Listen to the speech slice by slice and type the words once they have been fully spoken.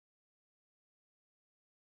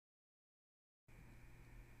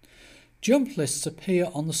Jump lists appear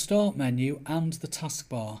on the Start menu and the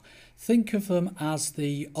taskbar. Think of them as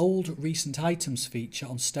the old Recent Items feature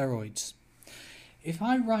on steroids. If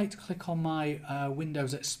I right click on my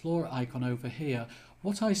Windows Explorer icon over here,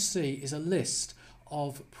 what I see is a list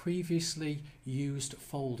of previously used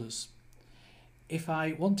folders. If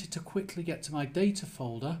I wanted to quickly get to my data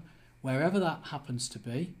folder, wherever that happens to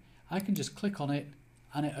be, I can just click on it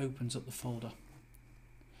and it opens up the folder.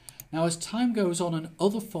 Now as time goes on and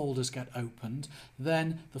other folders get opened,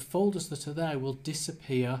 then the folders that are there will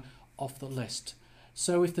disappear off the list.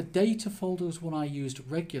 So if the data folder was one I used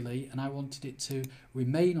regularly and I wanted it to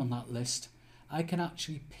remain on that list, I can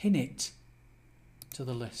actually pin it to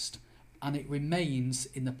the list and it remains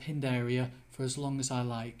in the pinned area for as long as I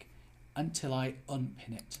like until I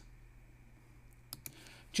unpin it.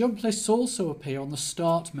 Jump lists also appear on the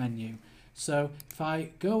Start menu. So if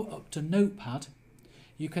I go up to Notepad,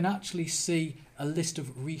 you can actually see a list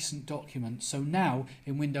of recent documents. So now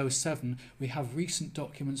in Windows 7 we have recent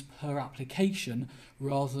documents per application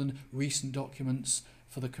rather than recent documents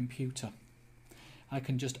for the computer. I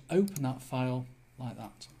can just open that file like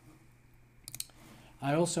that.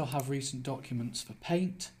 I also have recent documents for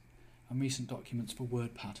Paint and recent documents for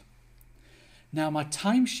WordPad. Now my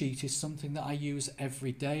timesheet is something that I use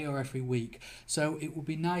every day or every week, so it would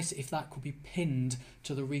be nice if that could be pinned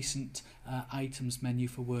to the recent items menu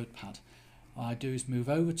for WordPad. All I do is move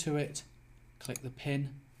over to it, click the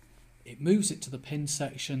pin, it moves it to the pin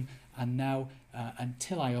section, and now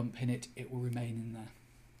until I unpin it, it will remain in there.